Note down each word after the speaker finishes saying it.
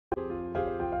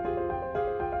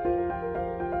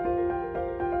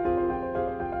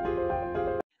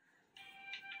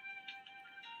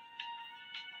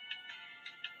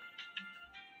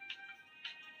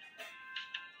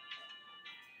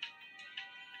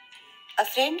A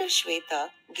friend of Shweta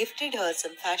gifted her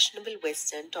some fashionable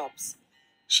western tops.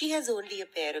 She has only a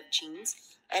pair of jeans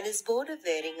and is bored of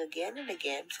wearing again and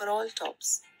again for all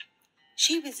tops.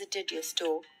 She visited your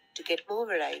store to get more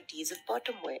varieties of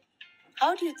bottom wear.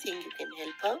 How do you think you can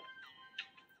help her?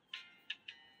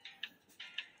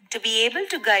 To be able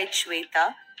to guide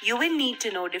Shweta, you will need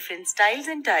to know different styles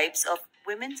and types of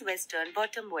women's western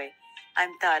bottom wear.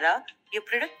 I'm Tara, your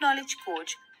product knowledge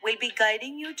coach, will be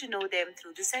guiding you to know them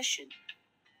through the session.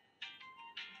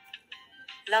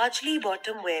 Largely,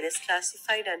 bottom wear is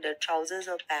classified under trousers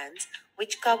or pants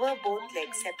which cover both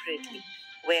legs separately,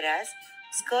 whereas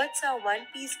skirts are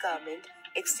one-piece garment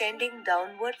extending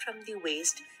downward from the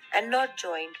waist and not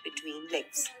joined between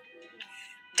legs.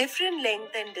 Different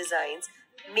length and designs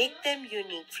make them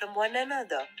unique from one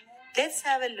another. Let's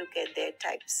have a look at their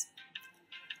types.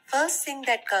 First thing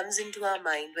that comes into our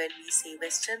mind when we say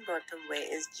western bottom wear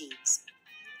is jeans.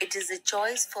 It is a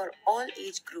choice for all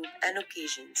age group and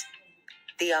occasions.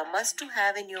 They are must to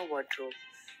have in your wardrobe.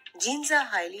 Jeans are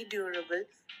highly durable,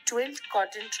 twilled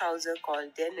cotton trouser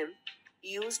called denim,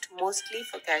 used mostly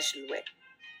for casual wear.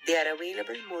 They are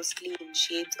available mostly in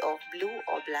shades of blue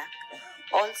or black,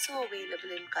 also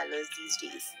available in colors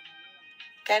these days.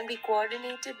 Can be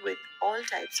coordinated with all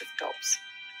types of tops.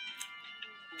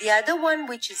 The other one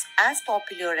which is as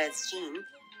popular as jean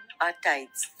are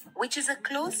tights, which is a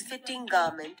close-fitting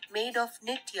garment made of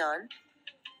knit yarn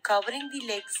covering the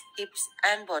legs, hips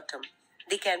and bottom.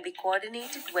 They can be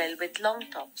coordinated well with long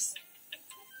tops.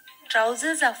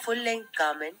 Trousers are full-length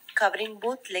garment covering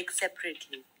both legs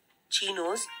separately.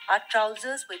 Chinos are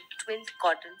trousers with twilled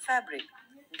cotton fabric.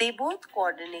 They both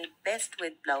coordinate best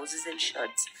with blouses and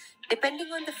shirts. Depending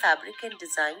on the fabric and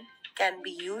design, can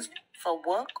be used for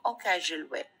work or casual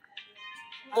wear.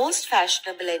 Most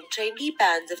fashionable and trendy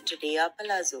pants of today are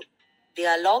palazzo. They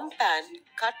are long pant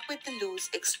cut with a loose,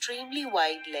 extremely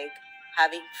wide leg,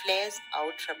 having flares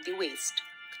out from the waist.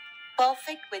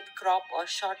 Perfect with crop or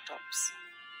short tops.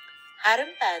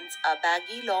 Harem pants are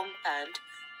baggy long pant,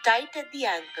 tight at the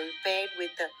ankle, paired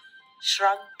with a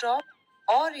shrunk top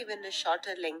or even a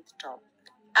shorter length top,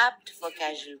 apt for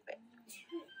casual wear.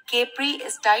 Capri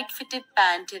is tight-fitted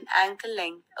pant in ankle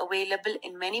length, available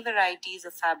in many varieties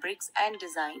of fabrics and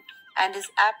design, and is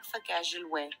apt for casual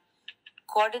wear.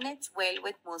 Coordinates well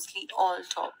with mostly all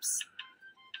tops.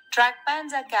 Track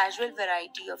pants are casual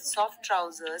variety of soft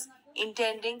trousers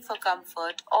intending for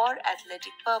comfort or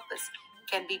athletic purpose.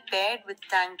 Can be paired with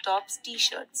tank tops,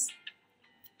 t-shirts.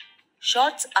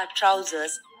 Shorts are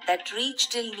trousers that reach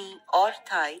till knee or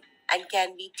thigh and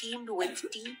can be teamed with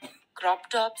tee, crop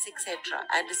tops, etc.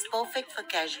 and is perfect for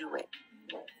casual wear.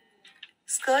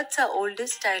 Skirts are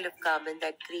oldest style of garment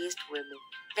that graced women.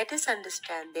 Let us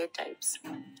understand their types.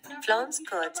 Flaunce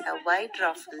skirts have wide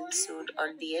ruffles sewed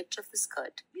on the edge of the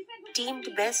skirt, teamed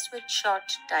best with short,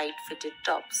 tight-fitted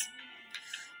tops.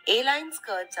 A-line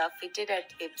skirts are fitted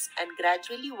at hips and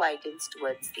gradually widens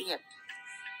towards the hem,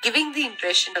 giving the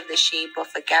impression of the shape of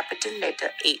a capital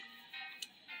letter A.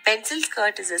 Pencil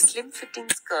skirt is a slim-fitting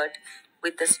skirt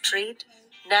with a straight,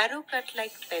 narrow cut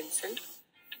like pencil,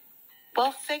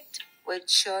 perfect with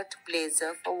shirt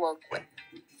blazer for workwear.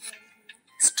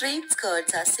 Straight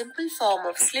skirts are simple form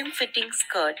of slim-fitting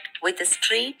skirt with a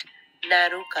straight,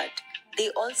 narrow cut. They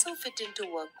also fit into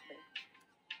workwear.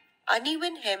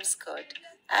 Uneven hem skirt,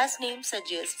 as name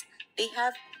suggests, they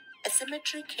have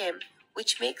asymmetric hem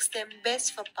which makes them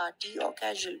best for party or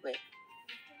casual wear.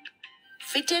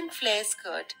 Fit and flare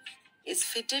skirt is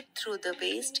fitted through the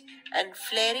waist and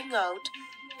flaring out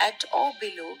at or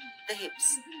below the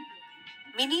hips.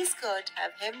 Mini skirt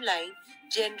have hemline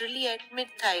generally at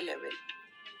mid-thigh level.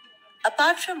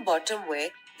 Apart from bottom wear,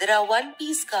 there are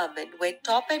one-piece garment where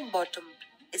top and bottom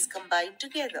is combined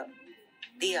together.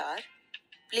 They are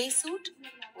play suit,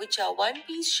 which are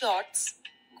one-piece shorts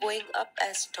going up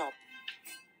as top.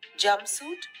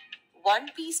 Jumpsuit,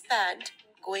 one-piece pant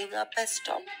going up as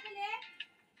top.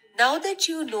 Now that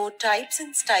you know types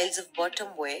and styles of bottom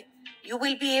wear, you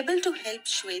will be able to help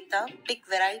Shweta pick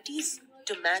varieties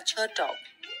to match her top.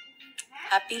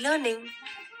 Happy learning!